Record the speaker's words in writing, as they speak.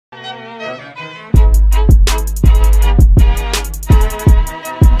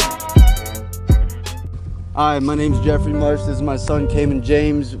Hi, my name's Jeffrey Marsh. This is my son, Cayman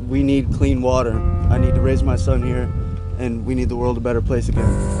James. We need clean water. I need to raise my son here, and we need the world a better place again.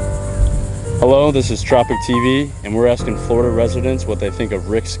 Hello, this is Tropic TV, and we're asking Florida residents what they think of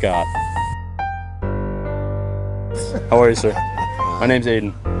Rick Scott. How are you, sir? My name's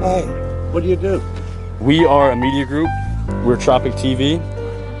Aiden. Hi. What do you do? We are a media group. We're Tropic TV,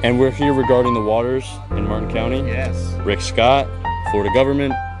 and we're here regarding the waters in Martin County. Yes. Rick Scott, Florida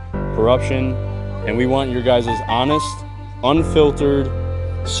government, corruption, and we want your guys' honest, unfiltered,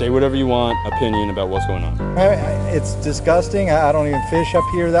 say whatever you want opinion about what's going on. It's disgusting. I don't even fish up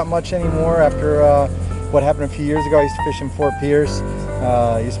here that much anymore after what happened a few years ago. I used to fish in Fort Pierce.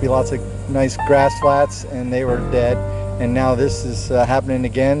 Used to be lots of nice grass flats, and they were dead. And now this is happening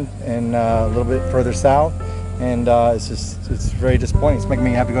again, and a little bit further south. And it's very disappointing. It's making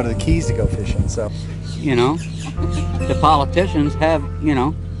me have to go to the Keys to go fishing. So, you know, the politicians have, you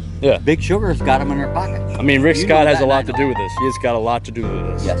know, Big Sugar's got them in their pocket. I mean, Rick Scott has a lot to do with this. He's got a lot to do with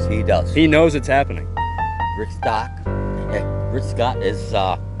this. Yes, he does. He knows it's happening. Rick Scott is,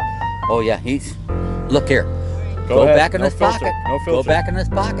 oh yeah, he's, look here. Go back in his pocket. No filter. Go back in his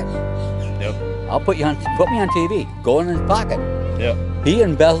pocket. Yep. I'll put me on TV. Go in his pocket. Yep. He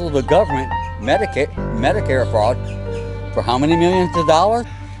embezzled the government Medicare fraud for how many millions of dollars?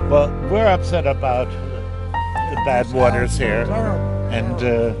 Well, we're upset about the bad waters here.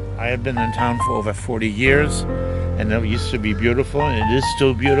 And I have been in town for over 40 years, and it used to be beautiful, and it is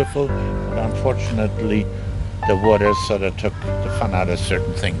still beautiful, but unfortunately the water sort of took the fun out of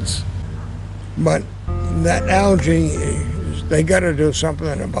certain things. But that algae, they got to do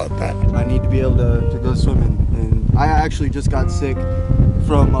something about that. I need to be able to go swimming, and I actually just got sick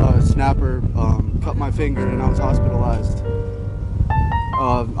from a snapper, cut my finger, and I was hospitalized.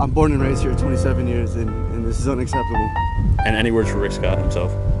 I'm born and raised here 27 years, and this is unacceptable. And any words for Rick Scott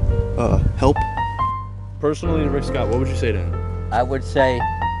himself? Help. Personally, to Rick Scott, what would you say to him? I would say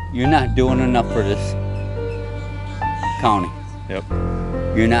you're not doing enough for this county. Yep.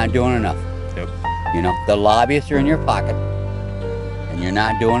 You're not doing enough. Yep. You know, the lobbyists are in your pocket, and you're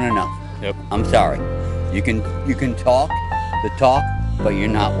not doing enough. Yep. I'm sorry. You can talk the talk, but you're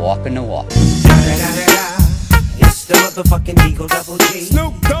not walking the walk. It's the motherfucking Eagle Double G.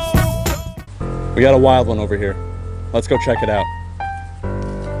 Snoop Dogg. We got a wild one over here. Let's go check it out.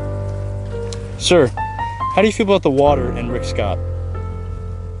 Sir, how do you feel about the water and Rick Scott?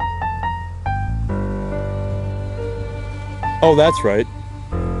 Oh, that's right.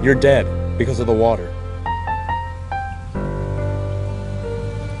 You're dead because of the water.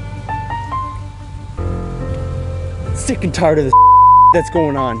 Sick and tired of this that's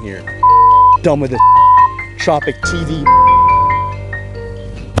going on here. Done with this Tropic TV.